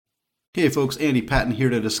Hey folks, Andy Patton here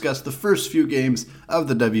to discuss the first few games of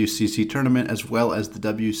the WCC tournament as well as the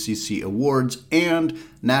WCC awards and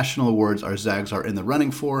national awards our Zags are in the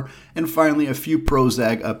running for, and finally a few Pro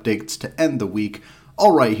Zag updates to end the week,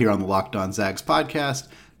 all right here on the Locked On Zags podcast.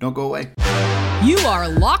 Don't go away. You are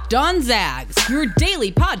Locked On Zags, your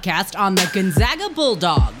daily podcast on the Gonzaga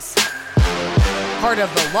Bulldogs. Part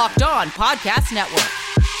of the Locked On Podcast Network.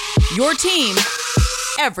 Your team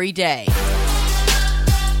every day.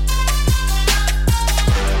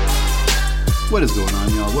 What is going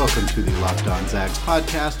on, y'all? Welcome to the Locked On Zags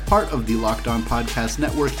podcast, part of the Locked On Podcast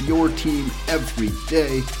Network, your team every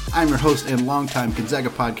day. I'm your host and longtime Gonzaga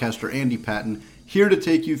podcaster, Andy Patton, here to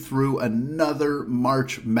take you through another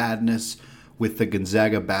March Madness with the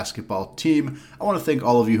Gonzaga basketball team. I want to thank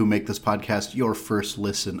all of you who make this podcast your first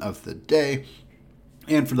listen of the day.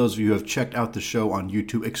 And for those of you who have checked out the show on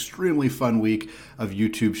YouTube, extremely fun week of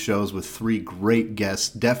YouTube shows with 3 great guests.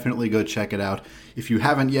 Definitely go check it out. If you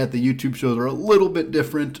haven't yet, the YouTube shows are a little bit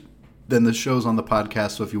different than the shows on the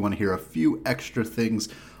podcast. So if you want to hear a few extra things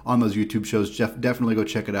on those YouTube shows, definitely go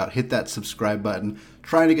check it out. Hit that subscribe button.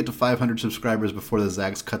 Trying to get to 500 subscribers before the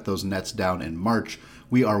Zags cut those nets down in March.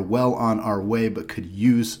 We are well on our way, but could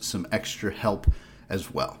use some extra help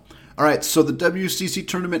as well. All right, so the WCC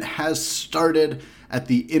tournament has started at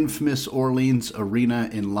the infamous Orleans Arena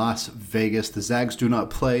in Las Vegas. The Zags do not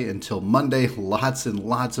play until Monday. Lots and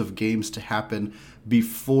lots of games to happen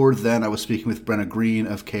before then. I was speaking with Brenna Green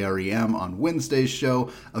of KREM on Wednesday's show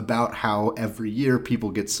about how every year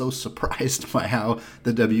people get so surprised by how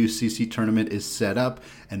the WCC tournament is set up,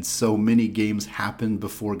 and so many games happen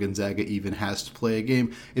before Gonzaga even has to play a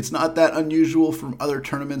game. It's not that unusual from other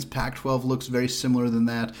tournaments. Pac-12 looks very similar than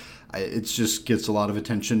that. It just gets a lot of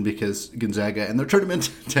attention because Gonzaga and their tournament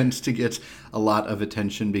tends to get a lot of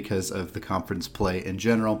attention because of the conference play in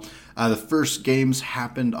general. The first games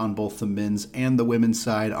happened on both the men's and the women's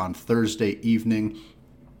side on Thursday evening.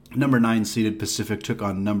 Number 9 seeded Pacific took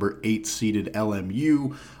on number 8 seeded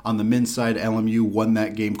LMU. On the men's side, LMU won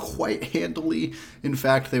that game quite handily. In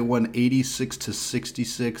fact, they won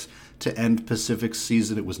 86-66 to end Pacific's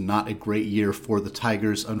season. It was not a great year for the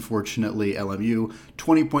Tigers, unfortunately. LMU,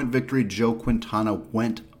 20-point victory. Joe Quintana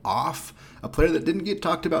went off. A player that didn't get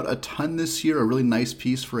talked about a ton this year, a really nice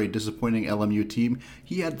piece for a disappointing LMU team.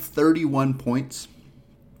 He had 31 points.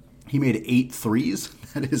 He made 8 threes.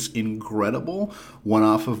 That is incredible. One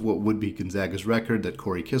off of what would be Gonzaga's record that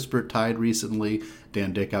Corey Kispert tied recently.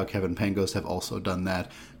 Dan Dickau, Kevin Pangos have also done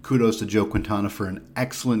that. Kudos to Joe Quintana for an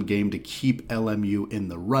excellent game to keep LMU in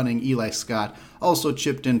the running. Eli Scott also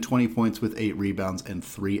chipped in 20 points with 8 rebounds and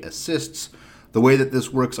 3 assists. The way that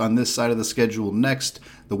this works on this side of the schedule next,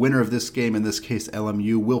 the winner of this game, in this case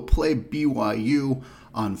LMU, will play BYU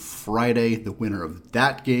on Friday. The winner of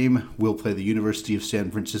that game will play the University of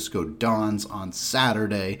San Francisco Dons on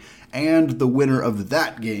Saturday. And the winner of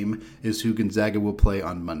that game is who Gonzaga will play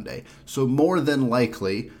on Monday. So more than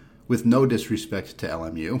likely, with no disrespect to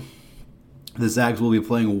LMU, the Zags will be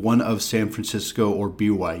playing one of San Francisco or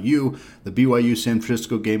BYU. The BYU-San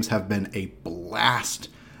Francisco games have been a blast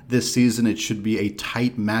this season. It should be a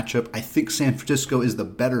tight matchup. I think San Francisco is the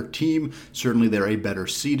better team. Certainly they're a better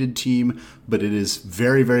seeded team, but it is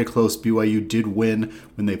very, very close. BYU did win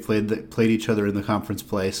when they played each other in the conference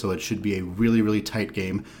play, so it should be a really, really tight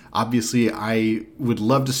game. Obviously, I would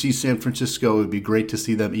love to see San Francisco. It would be great to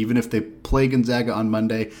see them, even if they play Gonzaga on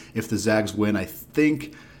Monday. If the Zags win, I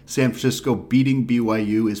think San Francisco beating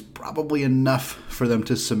BYU is probably enough for them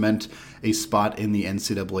to cement a spot in the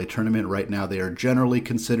NCAA tournament. Right now, they are generally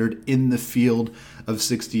considered in the field of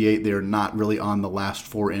 68. They are not really on the last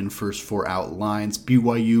 4 in, first 4 out lines.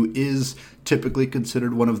 BYU is typically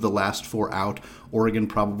considered one of the last 4 out. Oregon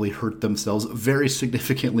probably hurt themselves very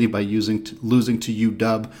significantly by losing to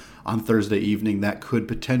UW on Thursday evening. That could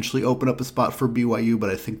potentially open up a spot for BYU,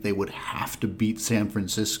 but I think they would have to beat San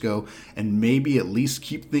Francisco and maybe at least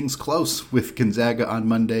keep things close with Gonzaga on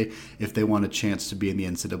Monday if they want a chance to be in the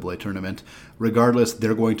NCAA tournament. Regardless,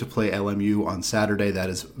 they're going to play LMU on Saturday. That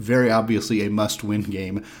is very obviously a must-win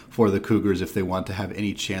game for the Cougars if they want to have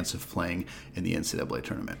any chance of playing in the NCAA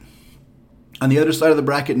tournament. On the other side of the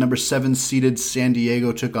bracket, number 7 seeded San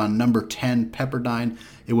Diego took on number 10 Pepperdine.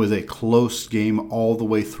 It was a close game all the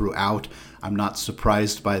way throughout. I'm not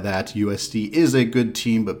surprised by that. USD is a good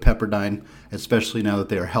team, but Pepperdine, especially now that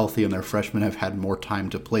they are healthy and their freshmen have had more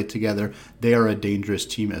time to play together, they are a dangerous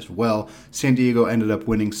team as well. San Diego ended up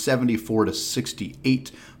winning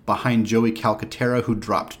 74-68 behind Joey Calcaterra, who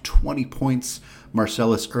dropped 20 points.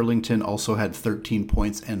 Marcellus Earlington also had 13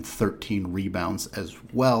 points and 13 rebounds as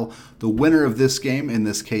well. The winner of this game, in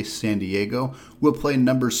this case San Diego, will play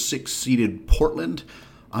number 6 seeded Portland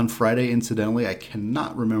on Friday. Incidentally, I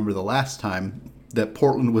cannot remember the last time that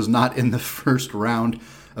Portland was not in the first round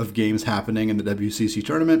of games happening in the WCC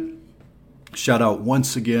tournament. Shout out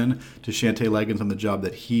once again to Shante Leggins on the job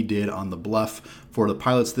that he did on the bluff for the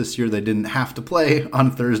Pilots this year. They didn't have to play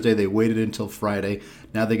on Thursday. They waited until Friday.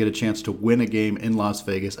 Now they get a chance to win a game in Las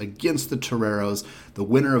Vegas against the Toreros. The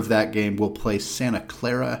winner of that game will play Santa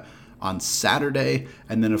Clara on Saturday.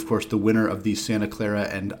 And then, of course, the winner of the Santa Clara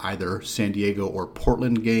and either San Diego or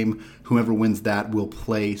Portland game, whoever wins that, will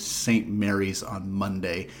play St. Mary's on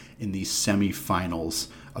Monday in the semifinals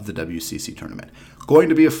of the WCC tournament. Going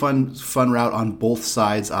to be a fun route on both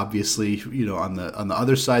sides. Obviously, you know, on the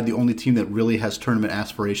other side, the only team that really has tournament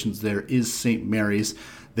aspirations there is St. Mary's.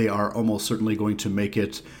 They are almost certainly going to make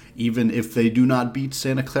it, even if they do not beat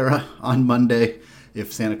Santa Clara on Monday.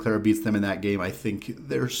 If Santa Clara beats them in that game, I think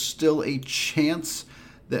there's still a chance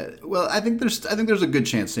that, well, I think there's a good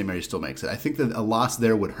chance St. Mary's still makes it. I think that a loss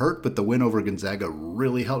there would hurt, but the win over Gonzaga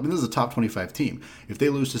really helped. And this is a top 25 team. If they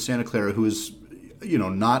lose to Santa Clara, who is, you know,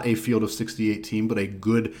 not a field of 68 team, but a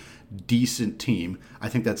good, decent team, I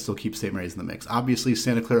think that still keeps St. Mary's in the mix. Obviously,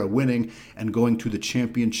 Santa Clara winning and going to the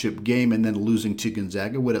championship game and then losing to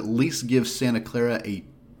Gonzaga would at least give Santa Clara a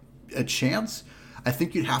chance. I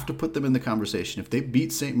think you'd have to put them in the conversation. If they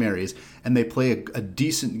beat St. Mary's and they play a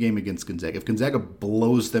decent game against Gonzaga, if Gonzaga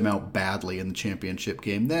blows them out badly in the championship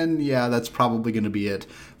game, then yeah, that's probably going to be it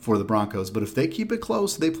for the Broncos. But if they keep it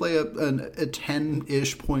close, they play a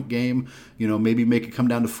 10-ish point game, you know, maybe make it come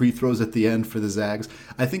down to free throws at the end for the Zags,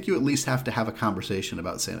 I think you at least have to have a conversation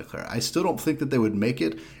about Santa Clara. I still don't think that they would make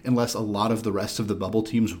it unless a lot of the rest of the bubble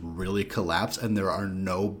teams really collapse and there are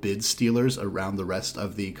no bid stealers around the rest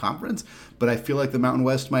of the conference. But I feel like the Mountain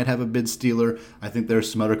West might have a bid stealer. I think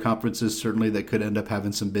there's some other conferences certainly that could end up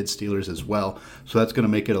having some bid stealers as well. So that's going to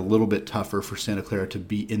make it a little bit tougher for Santa Clara to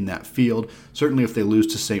be in that field. Certainly if they lose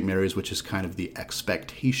to St. Mary's, which is kind of the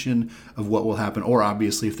expectation of what will happen, or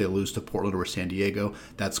obviously if they lose to Portland or San Diego,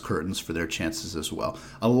 that's curtains for their chances as well.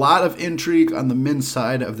 A lot of intrigue on the men's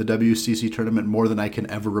side of the WCC tournament, more than I can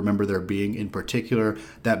ever remember there being. In particular,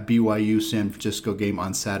 that BYU-San Francisco game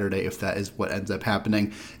on Saturday, if that is what ends up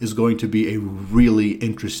happening, is going to be a really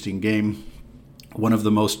interesting game. One of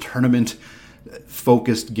the most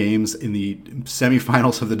tournament-focused games in the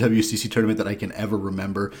semifinals of the WCC tournament that I can ever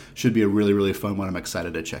remember. Should be a really, really fun one. I'm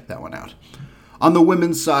excited to check that one out. On the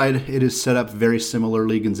women's side, it is set up very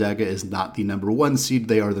similarly. Gonzaga is not the number 1 seed.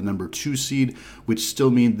 They are the number 2 seed, which still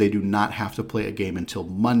means they do not have to play a game until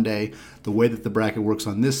Monday. The way that the bracket works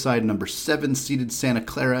on this side, number 7 seeded Santa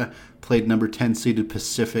Clara played number 10 seeded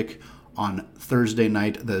Pacific on Thursday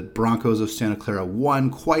night. The Broncos of Santa Clara won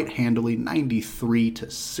quite handily,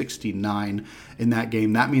 93-69 in that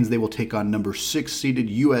game. That means they will take on number 6 seeded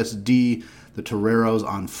USD, the Toreros,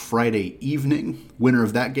 on Friday evening. Winner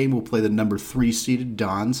of that game will play the number 3 seeded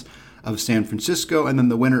Dons of San Francisco, and then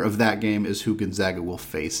the winner of that game is who Gonzaga will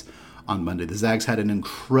face on Monday. The Zags had an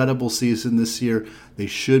incredible season this year. They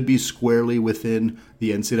should be squarely within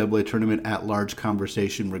the NCAA tournament at large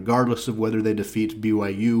conversation, regardless of whether they defeat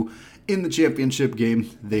BYU in the championship game.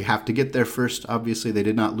 They have to get there first. Obviously, they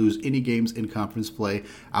did not lose any games in conference play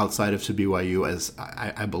outside of to BYU, as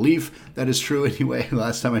I believe that is true anyway.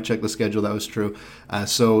 Last time I checked the schedule, that was true.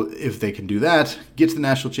 So if they can do that, get to the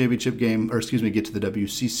national championship game, get to the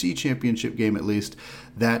WCC championship game at least,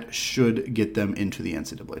 that should get them into the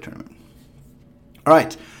NCAA tournament. All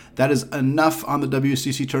right. That is enough on the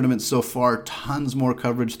WCC tournament so far. Tons more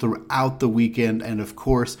coverage throughout the weekend and, of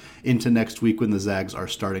course, into next week when the Zags are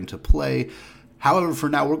starting to play. However, for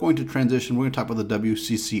now, we're going to transition. We're going to talk about the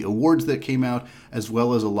WCC awards that came out, as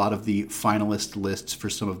well as a lot of the finalist lists for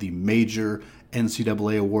some of the major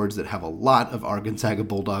NCAA awards that have a lot of our Gonzaga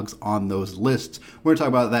Bulldogs on those lists. We're going to talk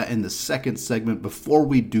about that in the second segment. Before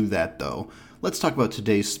we do that, though, let's talk about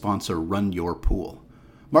today's sponsor, Run Your Pool.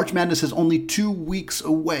 March Madness is only 2 weeks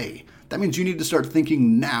away. That means you need to start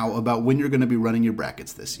thinking now about when you're going to be running your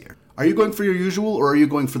brackets this year. Are you going for your usual or are you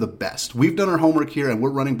going for the best? We've done our homework here and we're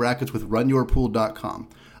running brackets with runyourpool.com.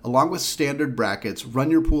 Along with standard brackets, Run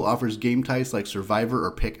Your Pool offers game types like Survivor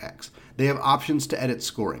or Pick X. They have options to edit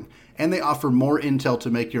scoring, and they offer more intel to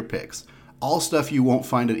make your picks. All stuff you won't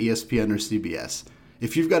find at ESPN or CBS.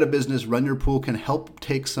 If you've got a business, Run Your Pool can help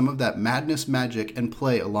take some of that madness magic and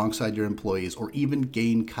play alongside your employees or even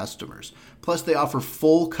gain customers. Plus, they offer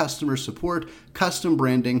full customer support, custom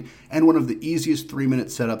branding, and one of the easiest 3-minute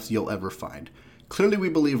setups you'll ever find. Clearly, we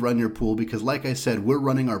believe Run Your Pool because, like I said, we're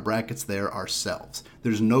running our brackets there ourselves.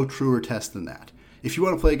 There's no truer test than that. If you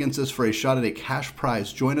want to play against us for a shot at a cash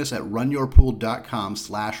prize, join us at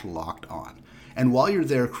runyourpool.com/lockedon. And while you're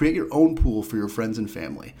there, create your own pool for your friends and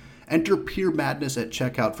family. Enter Pure Madness at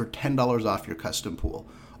checkout for $10 off your custom pool.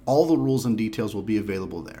 All the rules and details will be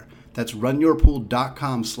available there. That's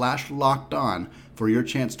runyourpool.com/lockedon for your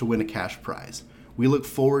chance to win a cash prize. We look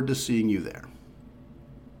forward to seeing you there.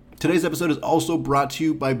 Today's episode is also brought to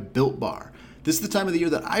you by Built Bar. This is the time of the year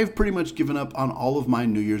that I've pretty much given up on all of my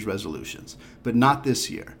New Year's resolutions, but not this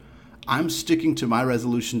year. I'm sticking to my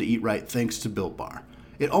resolution to eat right thanks to Built Bar.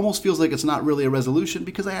 It almost feels like it's not really a resolution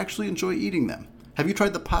because I actually enjoy eating them. Have you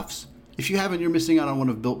tried the Puffs? If you haven't, you're missing out on one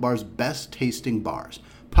of Built Bar's best tasting bars.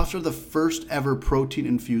 Puffs are the first ever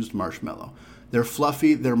protein-infused marshmallow. They're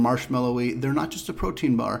fluffy, they're marshmallowy, they're not just a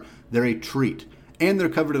protein bar, they're a treat. And they're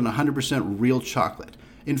covered in 100% real chocolate.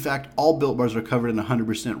 In fact, all Built Bars are covered in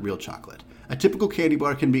 100% real chocolate. A typical candy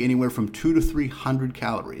bar can be anywhere from 200 to 300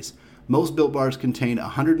 calories. Most Built Bars contain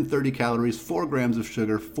 130 calories, 4 grams of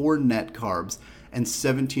sugar, 4 net carbs, and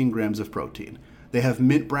 17 grams of protein. They have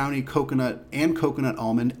mint brownie, coconut, and coconut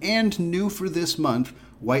almond, and new for this month,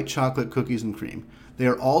 white chocolate cookies and cream. They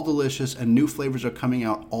are all delicious, and new flavors are coming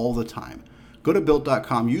out all the time. Go to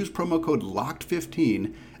Built.com, use promo code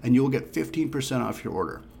LOCKED15, and you will get 15% off your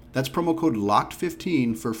order. That's promo code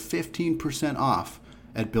LOCKED15 for 15% off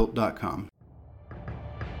at Built.com.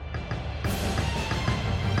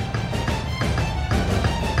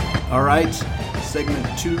 All right,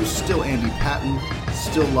 segment 2, still Andy Patton,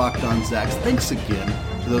 still Locked On Zags. Thanks again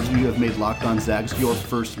to those of you who have made Locked On Zags your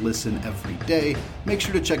first listen every day. Make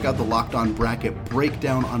sure to check out the Locked On Bracket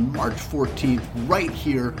Breakdown on March 14th right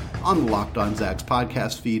here on the Locked On Zags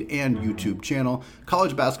podcast feed and YouTube channel.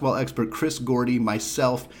 College basketball expert Chris Gordy,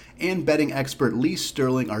 myself, and betting expert Lee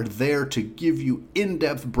Sterling are there to give you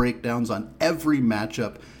in-depth breakdowns on every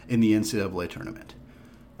matchup in the NCAA tournament.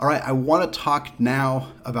 All right, I want to talk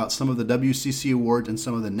now about some of the WCC awards and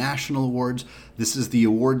some of the national awards. This is the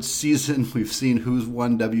awards season. We've seen who's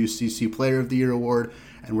won WCC Player of the Year award,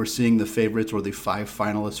 and we're seeing the favorites or the 5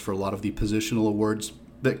 finalists for a lot of the positional awards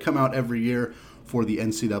that come out every year for the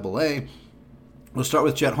NCAA. We'll start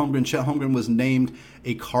with Chet Holmgren. Chet Holmgren was named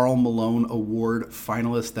a Karl Malone Award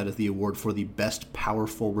finalist. That is the award for the best power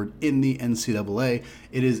forward in the NCAA.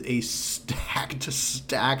 It is a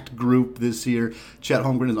stacked group this year. Chet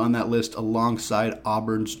Holmgren is on that list alongside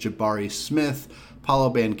Auburn's Jabari Smith,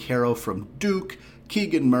 Paolo Banchero from Duke,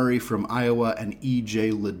 Keegan Murray from Iowa, and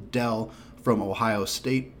E.J. Liddell from Ohio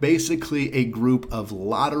State. Basically a group of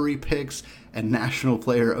lottery picks and National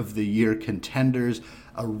Player of the Year contenders.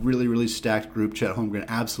 A really, really stacked group. Chet Holmgren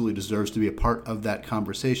absolutely deserves to be a part of that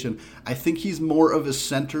conversation. I think he's more of a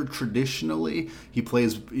center traditionally. He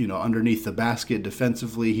plays, underneath the basket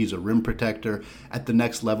defensively. He's a rim protector. At the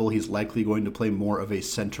next level, he's likely going to play more of a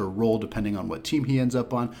center role depending on what team he ends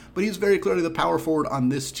up on. But he's very clearly the power forward on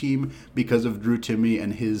this team because of Drew Timme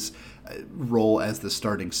and his role as the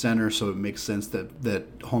starting center, so it makes sense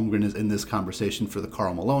that Holmgren is in this conversation for the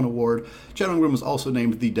Karl Malone Award. Chet Holmgren was also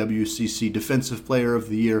named the WCC Defensive Player of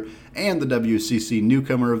the Year and the WCC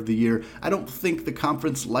Newcomer of the Year. I don't think the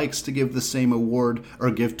conference likes to give the same award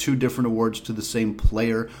or give 2 different awards to the same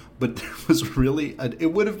player, but there was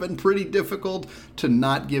it would have been pretty difficult to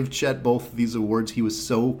not give Chet both of these awards. He was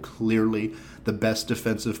so clearly the best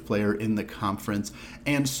defensive player in the conference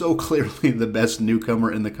and so clearly the best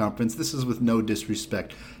newcomer in the conference. This is with no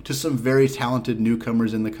disrespect to some very talented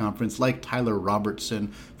newcomers in the conference like Tyler Robertson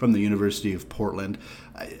from the University of Portland,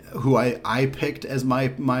 who I picked as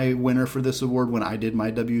my winner for this award when I did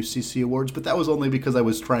my WCC awards, but that was only because I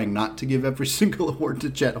was trying not to give every single award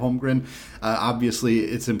to Chet Holmgren. Obviously,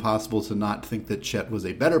 it's impossible to not think that Chet was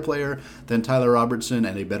a better player than Tyler Robertson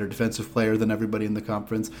and a better defensive player than everybody in the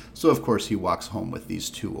conference, so of course he walks home with these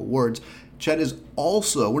 2 awards. Chet is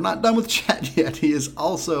also, we're not done with Chet yet, he is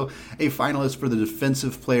also a finalist for the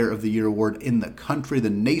Defensive Player of the Year award in the country, the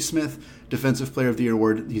Naismith Defensive Player of the Year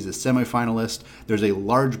award. He's a semifinalist. There's a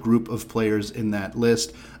large group of players in that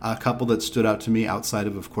list. A couple that stood out to me outside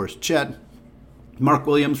of course, Chet. Mark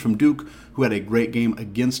Williams from Duke, who had a great game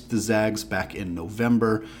against the Zags back in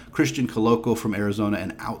November. Christian Coloco from Arizona,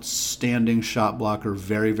 an outstanding shot blocker,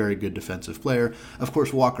 very, very good defensive player. Of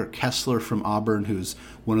course, Walker Kessler from Auburn, who's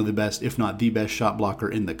one of the best, if not the best shot blocker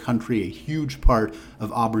in the country, a huge part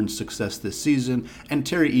of Auburn's success this season. And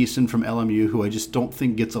Terry Eason from LMU, who I just don't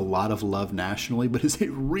think gets a lot of love nationally, but is a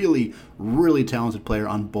really, really talented player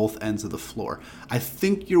on both ends of the floor. I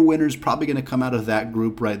think your winner's probably going to come out of that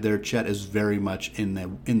group right there. Chet is very much in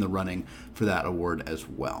the running for that award as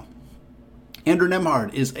well. Andrew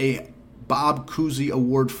Nembhard is a Bob Cousy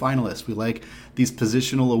Award finalists. We like these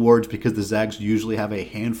positional awards because the Zags usually have a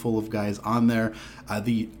handful of guys on there.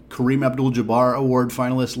 The Kareem Abdul-Jabbar Award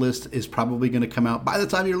finalist list is probably going to come out by the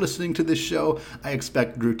time you're listening to this show. I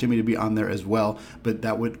expect Drew Timme to be on there as well, but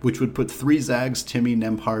which would put 3 Zags, Timme,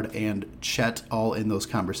 Nembhard, and Chet all in those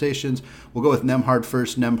conversations. We'll go with Nembhard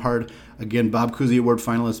first. Nembhard, again, Bob Cousy Award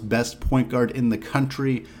finalist, best point guard in the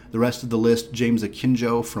country. The rest of the list: James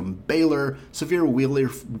Akinjo from Baylor, Severe Wheeler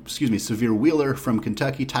from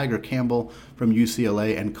Kentucky, Tiger Campbell from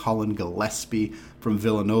UCLA, and Colin Gillespie from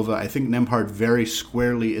Villanova. I think Nembhard very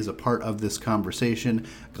squarely is a part of this conversation.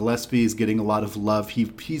 Gillespie is getting a lot of love.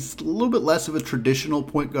 He's a little bit less of a traditional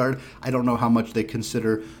point guard. I don't know how much they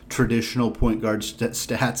consider traditional point guard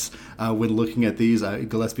stats when looking at these.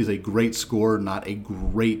 Gillespie is a great scorer, not a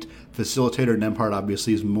great facilitator. Nembhard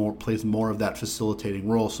obviously plays more of that facilitating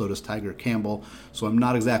role. So does Tiger Campbell. So I'm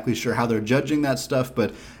not exactly sure how they're judging that stuff,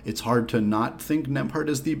 but it's hard to not think Nembhard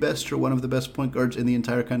is the best or one of the best point guards in the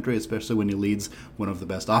entire country, especially when he leads one of the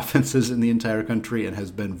best offenses in the entire country and has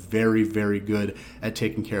been very, very good at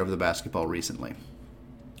taking care of the basketball recently.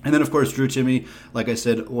 And then, of course, Drew Timme, like I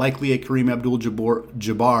said, likely a Kareem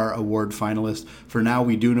Abdul-Jabbar Award finalist. For now,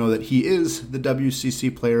 we do know that he is the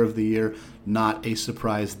WCC Player of the Year. Not a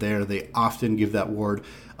surprise there. They often give that award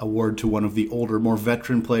to one of the older, more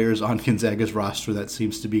veteran players on Gonzaga's roster. That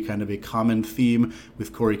seems to be kind of a common theme,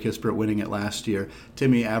 with Corey Kispert winning it last year.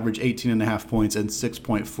 Timme averaged 18.5 points and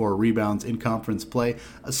 6.4 rebounds in conference play.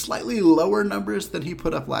 Slightly lower numbers than he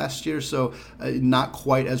put up last year, so not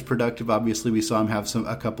quite as productive. Obviously, we saw him have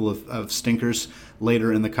a couple of stinkers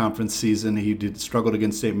later in the conference season. He struggled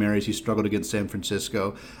against St. Mary's. He struggled against San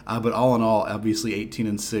Francisco. But all in all, obviously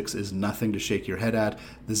 18-6 is nothing to shake your head at.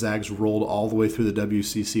 The Zags rolled all the way through the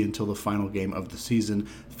WCC until the final game of the season,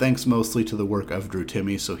 thanks mostly to the work of Drew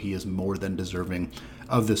Timme, so he is more than deserving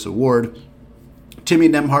of this award. Timme,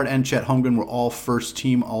 Nembhard, and Chet Holmgren were all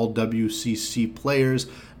first-team All-WCC players.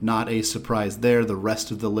 Not a surprise there. The rest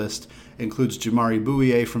of the list includes Jamari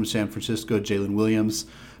Bouye from San Francisco, Jalen Williams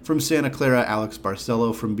from Santa Clara, Alex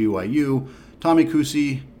Barcelo from BYU, Tommy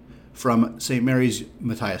Kuhse from St. Mary's,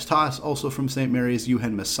 Matthias Tass, also from St. Mary's,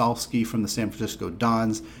 Eugen Misalski from the San Francisco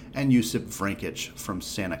Dons, and Yusuf Vrankic from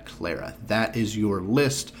Santa Clara. That is your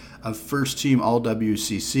list of first-team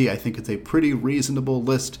All-WCC. I think it's a pretty reasonable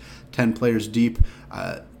list, 10 players deep.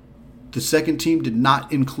 The second team did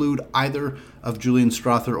not include either of Julian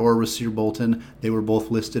Strawther or Rasir Bolton. They were both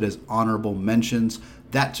listed as honorable mentions.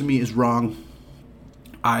 That, to me, is wrong.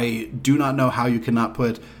 I do not know how you cannot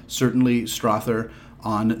put certainly Strawther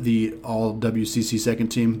on the All-WCC second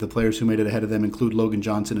team. The players who made it ahead of them include Logan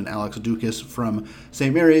Johnson and Alex Dukas from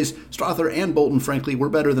St. Mary's. Strawther and Bolton, frankly, were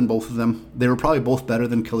better than both of them. They were probably both better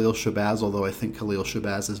than Khalil Shabazz, although I think Khalil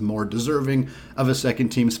Shabazz is more deserving of a second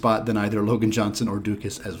team spot than either Logan Johnson or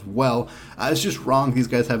Dukas as well. It's just wrong. These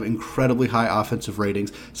guys have incredibly high offensive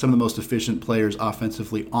ratings. Some of the most efficient players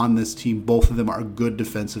offensively on this team. Both of them are good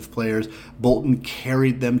defensive players. Bolton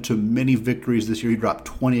carried them to many victories this year. He dropped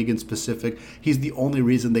 20 against Pacific. He's the only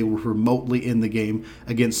reason they were remotely in the game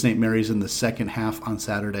against St. Mary's in the second half on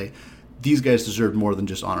Saturday. These guys deserve more than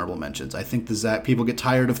just honorable mentions. I think people get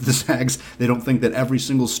tired of the Zags. They don't think that every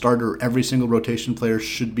single starter, every single rotation player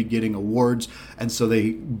should be getting awards, and so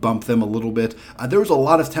they bump them a little bit. There was a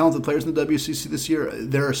lot of talented players in the WCC this year.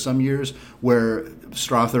 There are some years where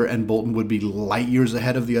Strawther and Bolton would be light years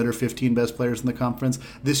ahead of the other 15 best players in the conference.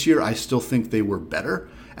 This year, I still think they were better,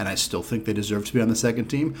 and I still think they deserve to be on the second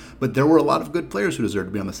team, but there were a lot of good players who deserve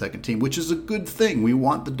to be on the second team, which is a good thing. We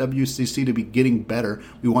want the WCC to be getting better.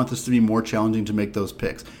 We want this to be more challenging to make those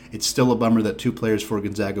picks. It's still a bummer that 2 players for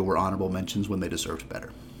Gonzaga were honorable mentions when they deserved better.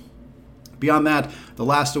 Beyond that, the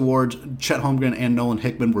last awards, Chet Holmgren and Nolan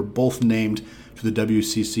Hickman were both named to the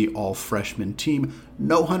WCC All-Freshman team.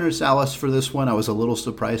 No Hunter Salas for this one. I was a little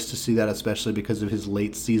surprised to see that, especially because of his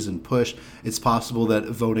late season push. It's possible that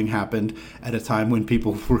voting happened at a time when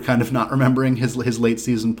people were kind of not remembering his late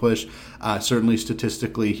season push. Certainly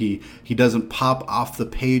statistically, he doesn't pop off the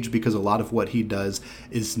page because a lot of what he does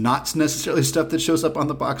is not necessarily stuff that shows up on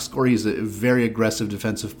the box score. He's a very aggressive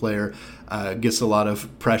defensive player, gets a lot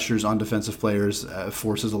of pressures on defensive players,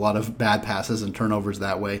 forces a lot of bad passes and turnovers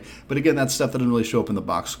that way. But again, that's stuff that doesn't really show up in the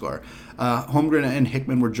box score. Holmgren and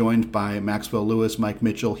Hickman were joined by Maxwell Lewis, Mike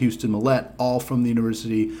Mitchell, Houston Millett, all from the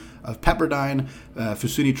University of Pepperdine,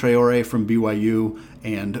 Fusini Traore from BYU,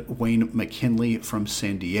 and Wayne McKinley from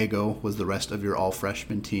San Diego was the rest of your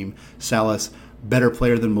all-freshman team. Salas, better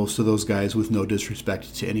player than most of those guys, with no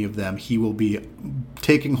disrespect to any of them. He will be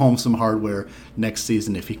taking home some hardware next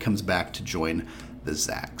season if he comes back to join the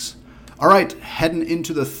Zags. All right, heading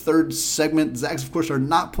into the third segment. Zags, of course, are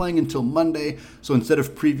not playing until Monday, so instead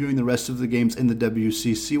of previewing the rest of the games in the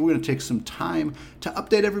WCC, we're going to take some time to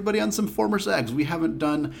update everybody on some former Zags. We haven't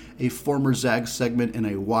done a former Zags segment in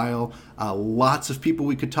a while. Lots of people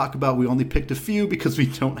we could talk about. We only picked a few because we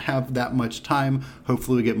don't have that much time.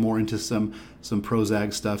 Hopefully we get more into some pro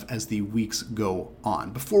Zag stuff as the weeks go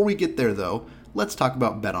on. Before we get there, though, let's talk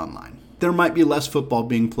about BetOnline. There might be less football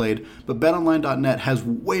being played, but BetOnline.net has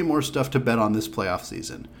way more stuff to bet on this playoff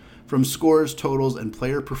season. From scores, totals, and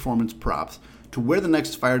player performance props to where the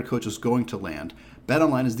next fired coach is going to land,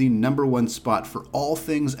 BetOnline is the number one spot for all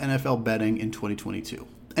things NFL betting in 2022.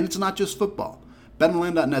 And it's not just football.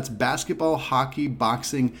 BetOnline.net's basketball, hockey,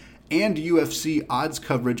 boxing, and UFC odds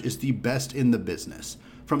coverage is the best in the business.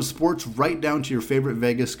 From sports right down to your favorite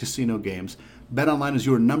Vegas casino games, BetOnline is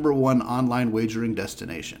your number one online wagering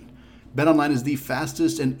destination. BetOnline is the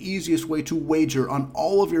fastest and easiest way to wager on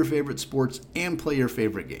all of your favorite sports and play your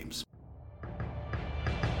favorite games.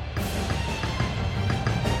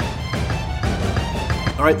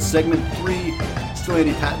 All right, segment 3, still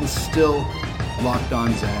Andy Patton, still Locked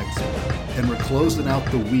On Zags, and we're closing out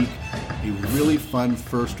the week, a really fun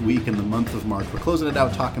first week in the month of March. We're closing it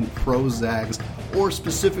out talking pro Zags, or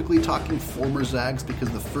specifically talking former Zags, because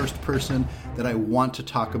the first person that I want to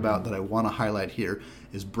talk about, that I want to highlight here,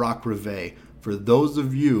 is Brock Rivett. For those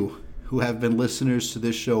of you who have been listeners to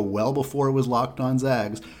this show well before it was Locked On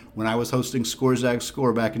Zags, when I was hosting Score Zags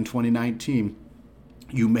Score back in 2019,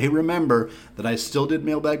 you may remember that I still did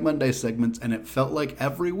Mailbag Monday segments, and it felt like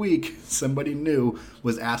every week somebody new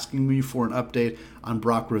was asking me for an update on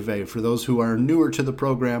Brock Rivett. For those who are newer to the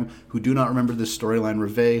program, who do not remember this storyline,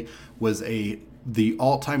 Rivett was the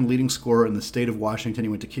all-time leading scorer in the state of Washington. He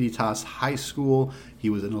went to Kittitas High School. He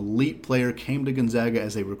was an elite player, came to Gonzaga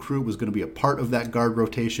as a recruit, was going to be a part of that guard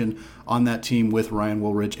rotation on that team with Ryan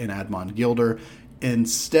Woolridge and Admon Gilder.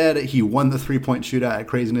 Instead, he won the three-point shootout at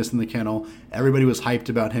Craziness in the Kennel. Everybody was hyped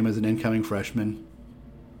about him as an incoming freshman.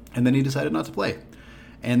 And then he decided not to play.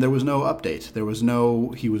 And there was no update.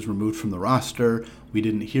 He was removed from the roster. We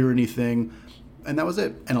didn't hear anything. And that was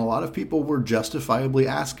it. And a lot of people were justifiably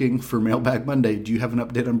asking for Mailbag Monday, do you have an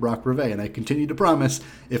update on Brock Rivett? And I continue to promise,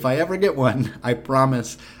 if I ever get one, I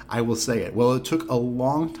promise I will say it. Well, it took a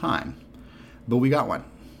long time, but we got one.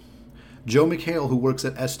 Joe McHale, who works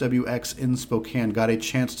at SWX in Spokane, got a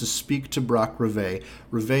chance to speak to Brock Rivett.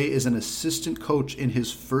 Rivett is an assistant coach in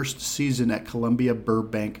his first season at Columbia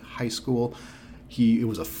Burbank High School. It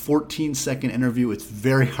was a 14-second interview. It's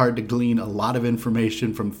very hard to glean a lot of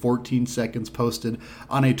information from 14 seconds posted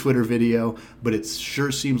on a Twitter video, but it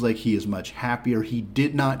sure seems like he is much happier. He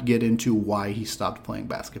did not get into why he stopped playing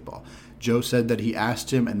basketball. Joe said that he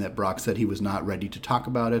asked him and that Brock said he was not ready to talk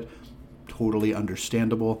about it. Totally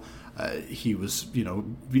understandable. He was,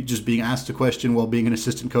 just being asked a question while being an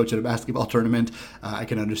assistant coach at a basketball tournament. I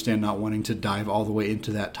can understand not wanting to dive all the way into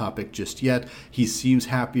that topic just yet. He seems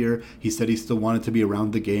happier. He said he still wanted to be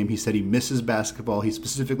around the game. He said he misses basketball. He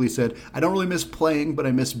specifically said, I don't really miss playing, but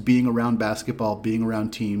I miss being around basketball, being around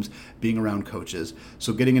teams, being around coaches.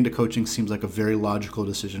 So getting into coaching seems like a very logical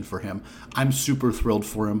decision for him. I'm super thrilled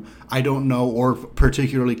for him. I don't know or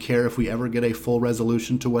particularly care if we ever get a full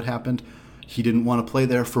resolution to what happened. He didn't want to play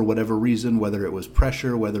there for whatever reason, whether it was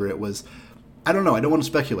pressure, whether it was, I don't know. I don't want to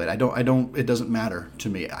speculate. It doesn't matter to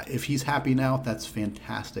me. If he's happy now, that's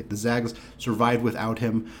fantastic. The Zags survived without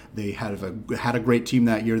him. They had a great team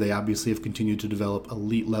that year. They obviously have continued to develop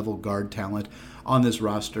elite level guard talent on this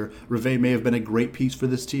roster. Rivett may have been a great piece for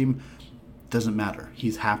this team. Doesn't matter.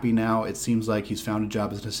 He's happy now. It seems like he's found a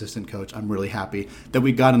job as an assistant coach. I'm really happy that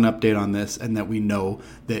we got an update on this and that we know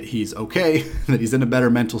that he's okay, that he's in a better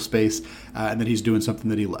mental space, and that he's doing something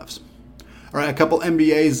that he loves. All right, a couple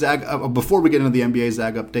NBA Zag. Before we get into the NBA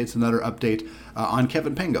Zag updates, another update on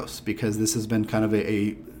Kevin Pangos, because this has been kind of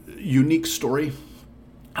a unique story.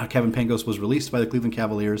 Kevin Pangos was released by the Cleveland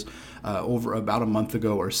Cavaliers over about a month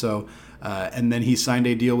ago or so. And then he signed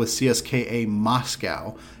a deal with CSKA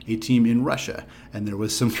Moscow, a team in Russia. And there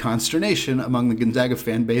was some consternation among the Gonzaga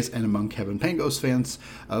fan base and among Kevin Pangos fans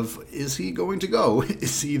of, is he going to go?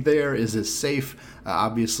 Is he there? Is it safe?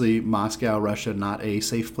 Obviously, Moscow, Russia, not a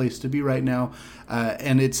safe place to be right now.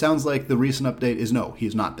 And it sounds like the recent update is no,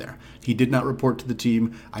 he's not there. He did not report to the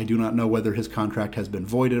team. I do not know whether his contract has been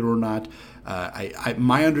voided or not.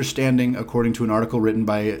 My understanding, according to an article written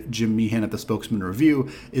by Jim Meehan at the Spokesman Review,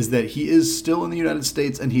 is that he is still in the United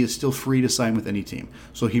States and he is still free to sign with any team.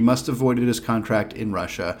 So he must have voided his contract in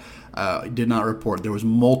Russia. Did not report. There was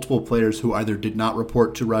multiple players who either did not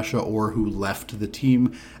report to Russia or who left the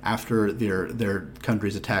team after their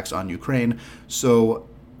country's attacks on Ukraine. So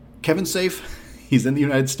Kevin's safe. He's in the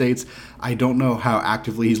United States. I don't know how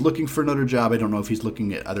actively he's looking for another job. I don't know if he's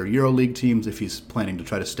looking at other EuroLeague teams, if he's planning to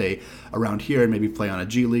try to stay around here and maybe play on a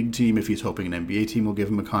G League team, if he's hoping an NBA team will give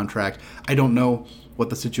him a contract. I don't know what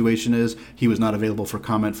the situation is. He was not available for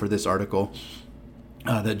comment for this article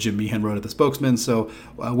that Jim Meehan wrote at The Spokesman. So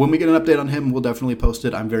when we get an update on him, we'll definitely post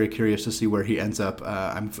it. I'm very curious to see where he ends up.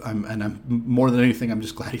 I'm more than anything, I'm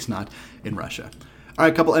just glad he's not in Russia. All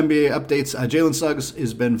right, a couple NBA updates. Jalen Suggs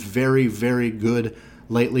has been very, very good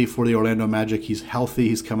lately for the Orlando Magic. He's healthy.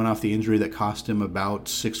 He's coming off the injury that cost him about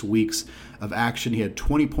 6 weeks of action. He had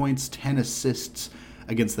 20 points, 10 assists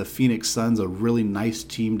against the Phoenix Suns, a really nice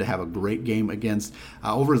team to have a great game against.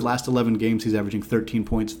 Over his last 11 games, he's averaging 13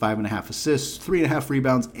 points, 5.5 assists, 3.5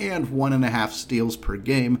 rebounds, and 1.5 steals per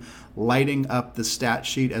game, lighting up the stat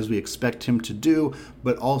sheet as we expect him to do,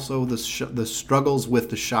 but also the struggles with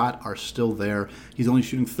the shot are still there. He's only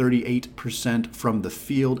shooting 38% from the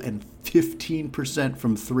field and 15%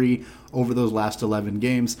 from three over those last 11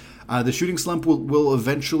 games. The shooting slump will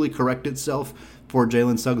eventually correct itself for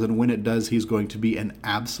Jalen Suggs, and when it does, he's going to be an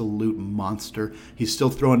absolute monster. He's still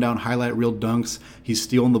throwing down highlight reel dunks. He's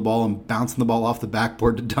stealing the ball and bouncing the ball off the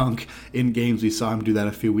backboard to dunk in games. We saw him do that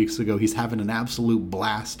a few weeks ago. He's having an absolute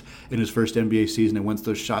blast in his first NBA season, and once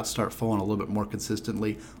those shots start falling a little bit more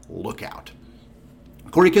consistently, look out.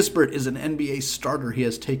 Corey Kispert is an NBA starter. He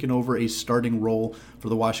has taken over a starting role for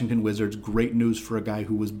the Washington Wizards. Great news for a guy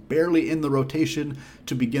who was barely in the rotation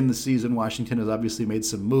to begin the season. Washington has obviously made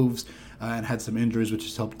some moves and had some injuries, which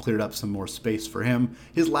has helped clear up some more space for him.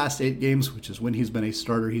 His last 8 games, which is when he's been a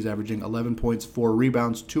starter, he's averaging 11 points, 4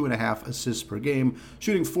 rebounds, 2.5 assists per game,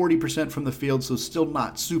 shooting 40% from the field, so still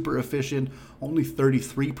not super efficient, only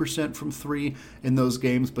 33% from three in those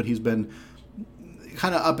games, but he's been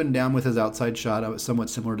kind of up and down with his outside shot, somewhat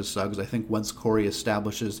similar to Suggs. I think once Corey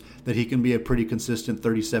establishes that he can be a pretty consistent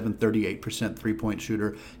 37-38% three-point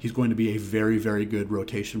shooter, he's going to be a very, very good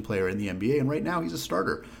rotation player in the NBA. And right now he's a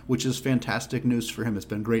starter, which is fantastic news for him. It's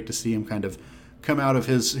been great to see him kind of come out of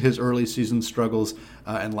his early season struggles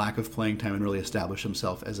and lack of playing time and really establish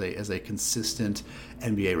himself as a consistent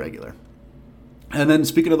NBA regular. And then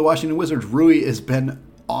speaking of the Washington Wizards, Rui has been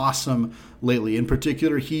awesome lately. In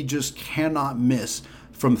particular, he just cannot miss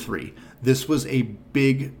from three. This was a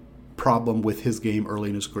big problem with his game early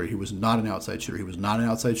in his career. He was not an outside shooter. He was not an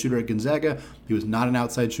outside shooter at Gonzaga. He was not an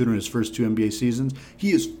outside shooter in his first 2 NBA seasons.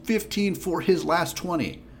 He is 15 for his last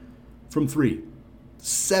 20 from three.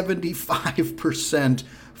 75%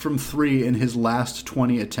 from three in his last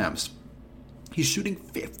 20 attempts. He's shooting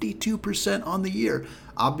 52% on the year.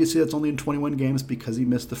 Obviously, that's only in 21 games because he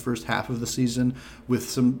missed the first half of the season with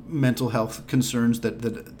some mental health concerns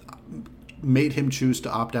that made him choose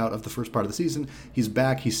to opt out of the first part of the season. He's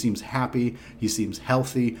back. He seems happy. He seems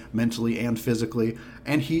healthy mentally and physically,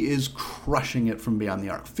 and he is crushing it from beyond the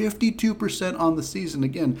arc. 52% on the season.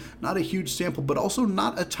 Again, not a huge sample, but also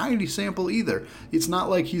not a tiny sample either. It's not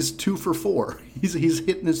like he's 2 for 4. He's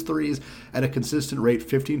hitting his threes at a consistent rate,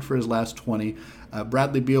 15 for his last 20.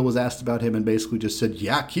 Bradley Beal was asked about him and basically just said,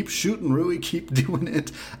 yeah, keep shooting, Rui, keep doing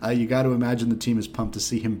it. You got to imagine the team is pumped to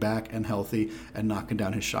see him back and healthy and knocking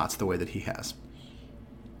down his shots the way that he has.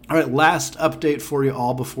 All right, last update for you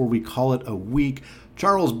all before we call it a week.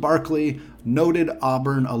 Charles Barkley, noted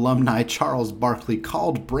Auburn alumni Charles Barkley,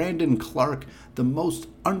 called Brandon Clarke the most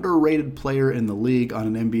underrated player in the league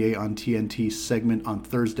on an NBA on TNT segment on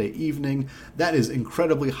Thursday evening. That is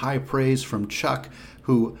incredibly high praise from Chuck,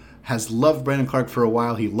 who has loved Brandon Clarke for a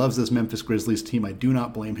while. He loves this Memphis Grizzlies team. I do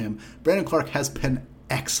not blame him. Brandon Clarke has been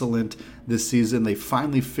excellent this season. They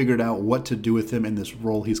finally figured out what to do with him in this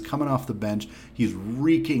role. He's coming off the bench. He's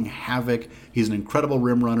wreaking havoc. He's an incredible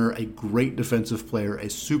rim runner, a great defensive player,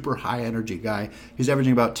 a super high energy guy. He's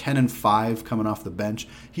averaging about 10 and 5 coming off the bench.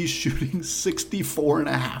 He's shooting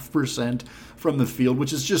 64.5% from the field,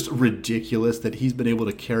 which is just ridiculous that he's been able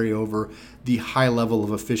to carry over the high level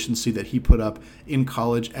of efficiency that he put up in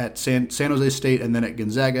college at San Jose State and then at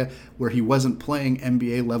Gonzaga, where he wasn't playing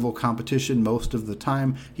NBA level competition most of the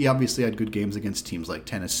time. He obviously had good games against teams like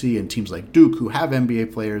Tennessee and teams like Duke who have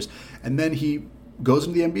NBA players, and then he goes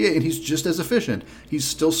into the NBA and he's just as efficient. He's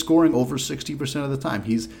still scoring over 60% of the time.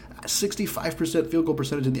 He's 65% field goal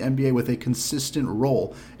percentage in the NBA with a consistent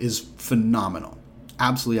role is phenomenal.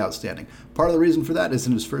 Absolutely outstanding. Part of the reason for that is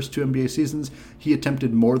in his first 2 NBA seasons, he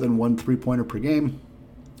attempted more than 1 3-pointer per game.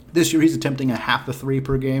 This year, he's attempting a half a 3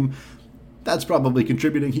 per game. That's probably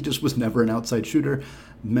contributing. He just was never an outside shooter.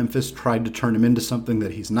 Memphis tried to turn him into something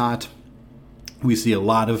that he's not. We see a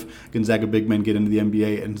lot of Gonzaga big men get into the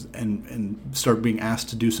NBA and start being asked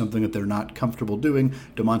to do something that they're not comfortable doing.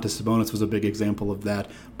 Domantas Sabonis was a big example of that.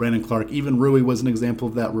 Brandon Clark, even Rui was an example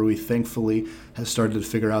of that. Rui, thankfully, has started to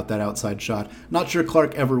figure out that outside shot. Not sure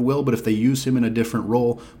Clark ever will, but if they use him in a different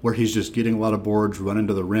role where he's just getting a lot of boards, running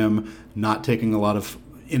to the rim, not taking a lot of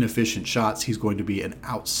inefficient shots, he's going to be an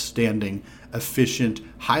outstanding, efficient,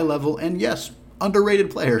 high-level, and yes, underrated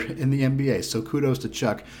player in the NBA. So kudos to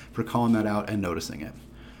Chuck for calling that out and noticing it.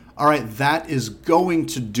 All right, that is going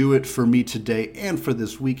to do it for me today and for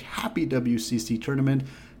this week. Happy WCC tournament.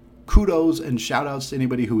 Kudos and shout outs to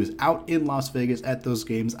anybody who is out in Las Vegas at those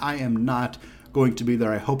games. I am not going to be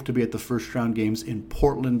there. I hope to be at the first round games in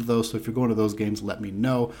Portland, though. So if you're going to those games, let me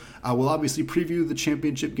know. We'll obviously preview the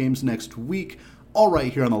championship games next week. All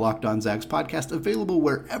right, here on the Locked On Zags podcast, available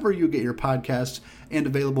wherever you get your podcasts and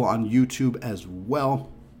available on YouTube as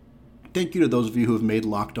well. Thank you to those of you who have made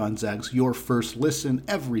Locked On Zags your first listen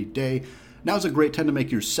every day. Now's a great time to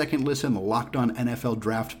make your second listen, the Locked On NFL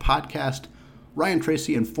Draft podcast. Ryan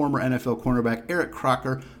Tracy and former NFL cornerback Eric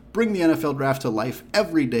Crocker bring the NFL Draft to life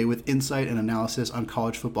every day with insight and analysis on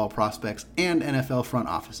college football prospects and NFL front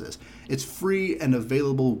offices. It's free and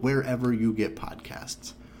available wherever you get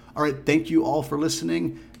podcasts. All right, thank you all for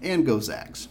listening, and go Zags.